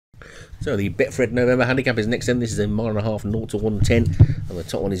So the Betfred November Handicap is next in. This is a mile and a half, 0 to 110. And the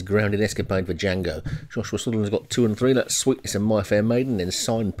top one is Grounded Escapade for Django. Joshua Sutherland's got 2 and 3. That's Sweetness and My Fair Maiden. Then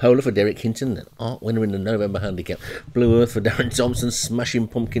Signed Polar for Derek Hinton. Then Art Winner in the November Handicap. Blue Earth for Darren Thompson. Smashing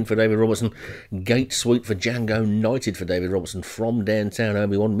Pumpkin for David Robertson. Gate Sweet for Django. Knighted for David Robertson. From Downtown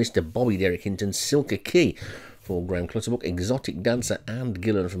Obi-Wan. Mr. Bobby Derek Hinton. Silka Key for Graham Clutterbuck, Exotic Dancer and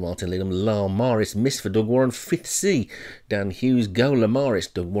Gillen for Martin Leadham, La Maris, Miss for Doug Warren, 5th C, Dan Hughes, Go La Maris,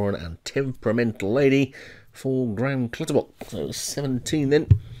 Doug Warren, and Temperamental Lady for Graham Clutterbuck. So 17 then.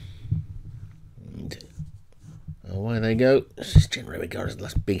 And away they go. This is generally regarded as the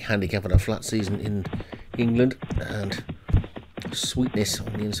last big handicap of a flat season in England. And Sweetness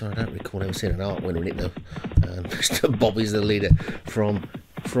on the inside. I don't recall ever seeing an Art Winner in it though. And Mr. Bobby's the leader from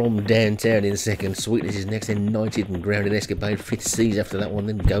Downtown in second. Sweetness is next, then Knighted and Grounded Escapade. 5th C's after that one,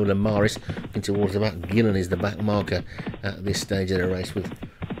 then Go Maris in towards the back. Gillen is the back marker at this stage of the race with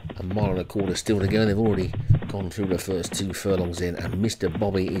a mile and a quarter still to go. They've already gone through the first 2 furlongs in, and Mr.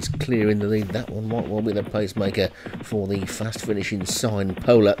 Bobby is clear in the lead. That one might well be the pacemaker for the fast finishing Signed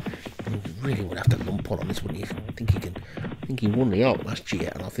Polar. You really would have to lump on this, wouldn't you? I think he won the Arc last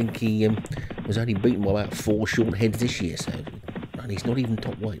year, and I think he was only beaten by about 4 short heads this year, so. And he's not even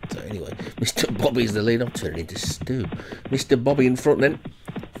top weight. So anyway, Mr. Bobby's the lead. I'm turning into stew. Mr. Bobby in front then.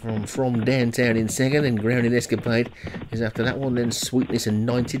 From Downtown in second. Then Grounded Escapade is after that one. Then Sweetness and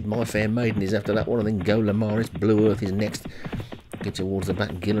Knighted. My Fair Maiden is after that one. And then Go Maris. Blue Earth is next. Get towards the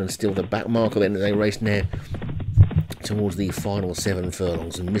back. Gillen still the back marker. Then they race now towards the final 7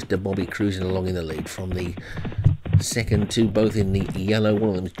 furlongs. And Mr. Bobby cruising along in the lead from the second 2, both in the yellow. One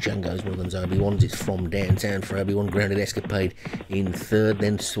of them is Django's, one of them's Obi-Wan's. It's From Downtown for Obi-Wan. Grounded Escapade in third,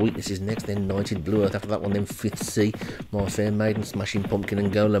 then Sweetness is next, then Knighted, Blue Earth after that one, then 5th C, My Fair Maiden, Smashing Pumpkin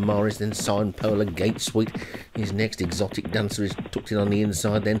and Go Maris, then Signed Polar, Gate Sweet is next, Exotic Dancer is tucked in on the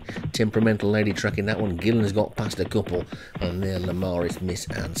inside, then Temperamental Lady tracking that one. Gillen's got past a couple, and there Lamaris, Miss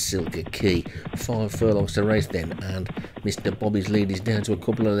and Silka Key. 5 furlongs to race then, and Mr. Bobby's lead is down to a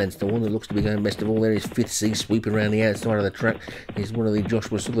couple of lengths. The one that looks to be going best of all there is 5th C, sweeping around the outside of the track. He's one of the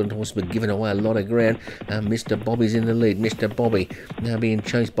Joshua Sutherland horses, but giving away a lot of ground. And Mr. Bobby's in the lead. Mr. Bobby now being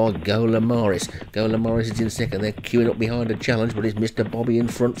chased by Go Maris. Go Maris is in second. They're queuing up behind a challenge, but it's Mr. Bobby in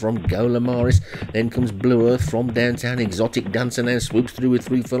front from Go Maris. Then comes Blue Earth from Downtown. Exotic Dancer now swoops through with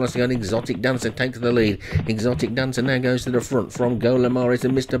 3 furlongs to go. Exotic Dancer takes the lead. Exotic Dancer now goes to the front from Go Maris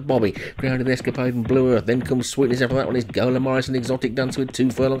and Mr. Bobby. Grounded Escapade and Blue Earth. Then comes Sweetness after that one. Is Go Maris and Exotic Dancer with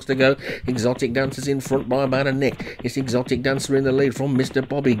 2 furlongs to go. Exotic Dancer's in front by about a neck. It's Exotic Dancer in the lead from Mr.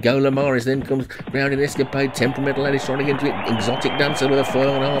 Bobby. Go Maris. Then comes Grounded Escapade. Temperamental Lady trying to get into it. Exotic Dancer with a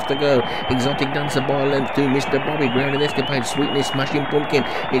furlong and a half to go. Exotic Dancer by a length to Mr. Bobby. Grounded Escapade. Sweetness, Smashing Pumpkin.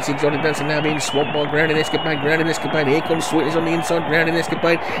 It's Exotic Dancer now being swamped by Grounded Escapade. Grounded Escapade. Here comes Sweetness on the inside. Grounded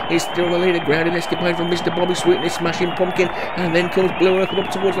Escapade is still the leader. Grounded Escapade from Mr. Bobby. Sweetness, Smashing Pumpkin. And then comes Blue Earth up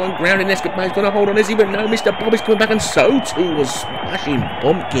towards the line. Grounded Escapade's going to hold on, is he? But no, Mr. Bobby's coming back, and so too was Smashing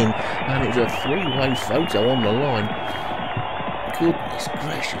Pumpkin. And it was a 3-way photo on the line. Goodness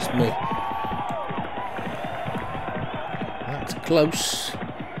gracious me. That's close.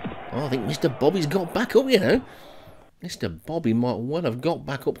 I think Mr. Bobby's got back up, you know. Mr. Bobby might well have got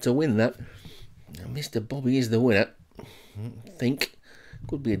back up to win that. Now, Mr. Bobby is the winner. I think.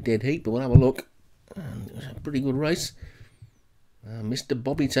 Could be a dead heat, but we'll have a look. It was a pretty good race. Mr.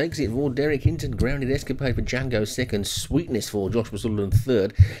 Bobby takes it for Derek Hinton. Grounded Escapade for Django second. Sweetness for Joshua Sutherland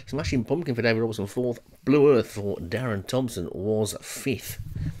third. Smashing Pumpkin for David Robertson fourth. Blue Earth for Darren Thompson was 5th.